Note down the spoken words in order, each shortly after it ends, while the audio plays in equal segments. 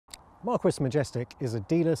Marquis Majestic is a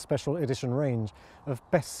dealer special edition range of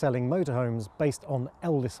best-selling motorhomes based on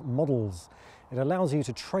Elddis models. It allows you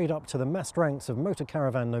to trade up to the massed ranks of motor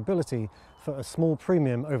caravan nobility for a small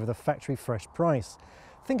premium over the factory fresh price.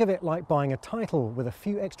 Think of it like buying a title with a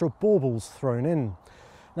few extra baubles thrown in.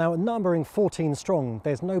 Now, numbering 14 strong,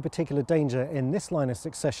 there's no particular danger in this line of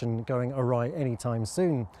succession going awry anytime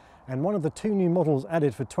soon. And one of the two new models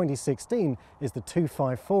added for 2016 is the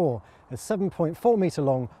 254, a 7.4 metre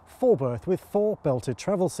long 4-berth with 4 belted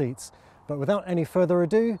travel seats. But without any further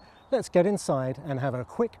ado, let's get inside and have a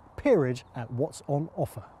quick peerage at what's on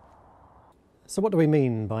offer. So what do we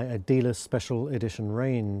mean by a dealer special edition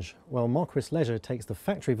range? Well, Marquis Leisure takes the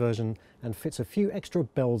factory version and fits a few extra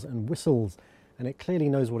bells and whistles, and it clearly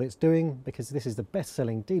knows what it's doing because this is the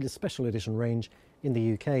best-selling dealer special edition range in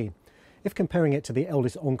the UK. If comparing it to the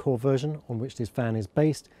Elddis Encore version on which this van is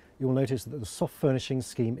based, you'll notice that the soft furnishing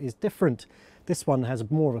scheme is different. This one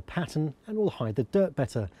has more of a pattern and will hide the dirt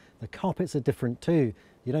better. The carpets are different too.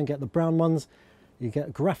 You don't get the brown ones, you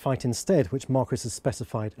get graphite instead, which Marquis has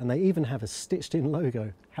specified, and they even have a stitched in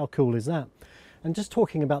logo. How cool is that? And just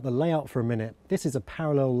talking about the layout for a minute, this is a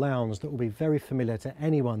parallel lounge that will be very familiar to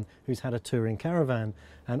anyone who's had a touring caravan.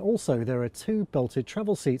 And also there are 2 belted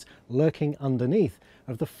travel seats lurking underneath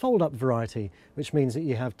of the fold-up variety, which means that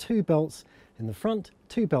you have 2 belts in the front,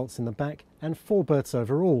 2 belts in the back, and 4 berths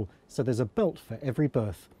overall. So there's a belt for every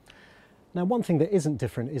berth. Now, one thing that isn't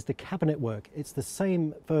different is the cabinet work. It's the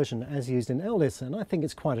same version as used in Elddis, and I think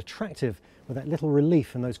it's quite attractive with that little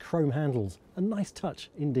relief and those chrome handles. A nice touch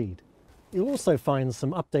indeed. You'll also find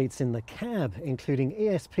some updates in the cab, including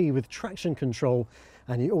ESP with traction control,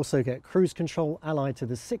 and you also get cruise control allied to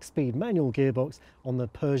the 6-speed manual gearbox on the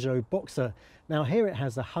Peugeot Boxer. Now here it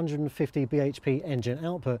has the 150 bhp engine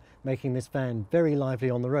output, making this van very lively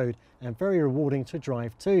on the road and very rewarding to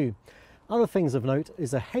drive too. Other things of note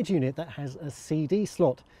is a head unit that has a CD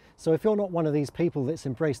slot. So if you're not one of these people that's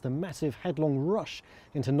embraced the massive headlong rush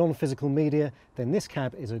into non-physical media, then this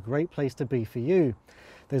cab is a great place to be for you.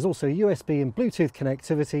 There's also USB and Bluetooth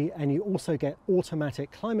connectivity, and you also get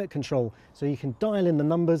automatic climate control, so you can dial in the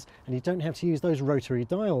numbers and you don't have to use those rotary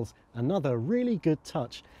dials. Another really good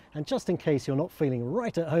touch. And just in case you're not feeling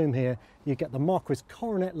right at home here, you get the Marquis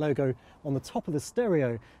Coronet logo on the top of the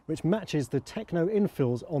stereo, which matches the techno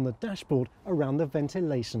infills on the dashboard around the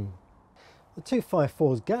ventilation. The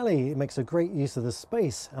 254's galley makes a great use of the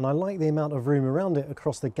space, and I like the amount of room around it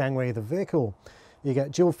across the gangway of the vehicle. You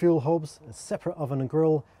get dual fuel hobs, a separate oven and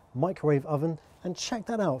grill, microwave oven, and check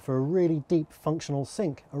that out for a really deep functional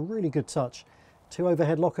sink, a really good touch. 2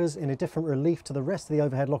 overhead lockers in a different relief to the rest of the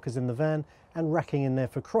overhead lockers in the van, and racking in there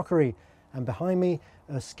for crockery. And behind me,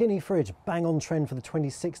 a skinny fridge, bang on trend for the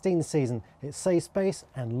 2016 season. It saves space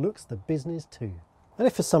and looks the business too. And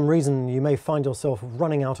if for some reason you may find yourself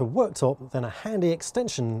running out of worktop, then a handy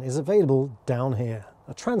extension is available down here.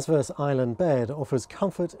 A transverse island bed offers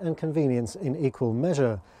comfort and convenience in equal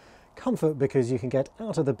measure. Comfort because you can get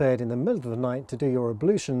out of the bed in the middle of the night to do your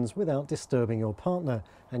ablutions without disturbing your partner,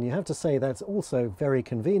 and you have to say that's also very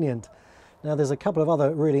convenient. Now there's a couple of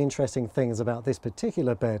other really interesting things about this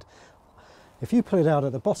particular bed. If you pull it out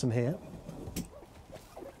at the bottom here,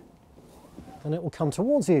 then it will come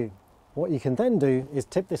towards you. What you can then do is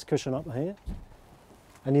tip this cushion up here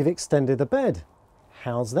and you've extended the bed.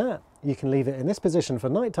 How's that? You can leave it in this position for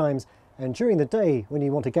night times, and during the day when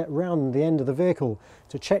you want to get round the end of the vehicle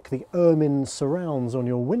to check the ermine surrounds on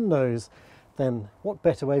your windows, then what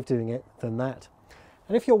better way of doing it than that?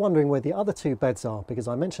 And if you're wondering where the other 2 beds are, because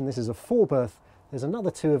I mentioned this is a 4-berth, there's another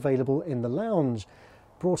 2 available in the lounge,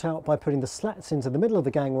 brought out by putting the slats into the middle of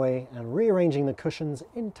the gangway and rearranging the cushions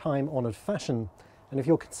in time-honoured fashion. And if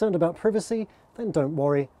you're concerned about privacy, then don't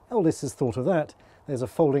worry, Elddis has thought of that. There's a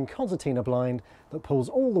folding concertina blind that pulls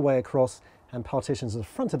all the way across and partitions the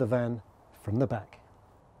front of the van from the back.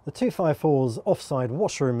 The 254's offside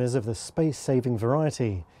washroom is of the space-saving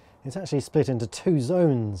variety. It's actually split into 2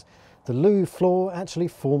 zones. The loo floor actually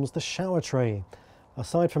forms the shower tray.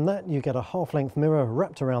 Aside from that, you get a half-length mirror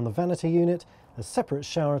wrapped around the vanity unit, a separate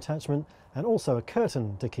shower attachment, and also a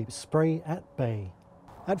curtain to keep spray at bay.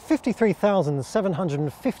 At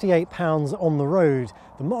 £53,758 on the road,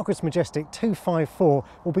 the Marquis Majestic 254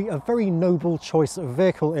 will be a very noble choice of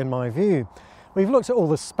vehicle in my view. We've looked at all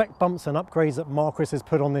the spec bumps and upgrades that Marquis has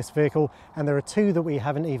put on this vehicle, and there are 2 that we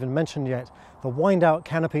haven't even mentioned yet. The wind-out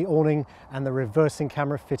canopy awning and the reversing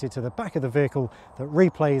camera fitted to the back of the vehicle that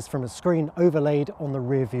replays from a screen overlaid on the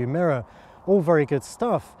rear view mirror. All very good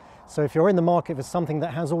stuff. So if you're in the market for something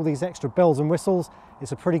that has all these extra bells and whistles,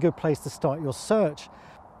 it's a pretty good place to start your search.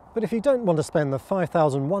 But if you don't want to spend the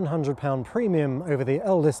 £5,100 premium over the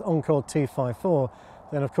Elddis Encore 254,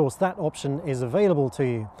 then of course that option is available to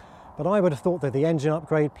you. But I would have thought that the engine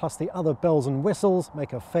upgrade plus the other bells and whistles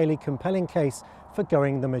make a fairly compelling case for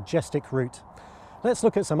going the Majestic route. Let's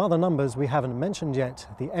look at some other numbers we haven't mentioned yet.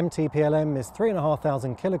 The MTPLM is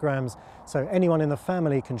 3,500 kilograms, so anyone in the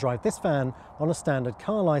family can drive this van on a standard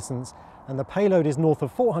car licence, and the payload is north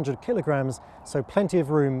of 400 kilograms, so plenty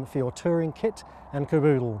of room for your touring kit and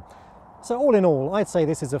caboodle. So all in all, I'd say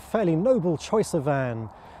this is a fairly noble choice of van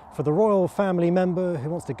for the royal family member who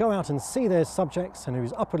wants to go out and see their subjects and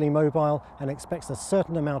who's upwardly mobile and expects a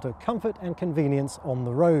certain amount of comfort and convenience on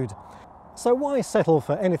the road. So why settle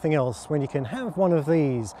for anything else when you can have one of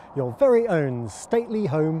these, your very own stately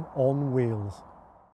home on wheels?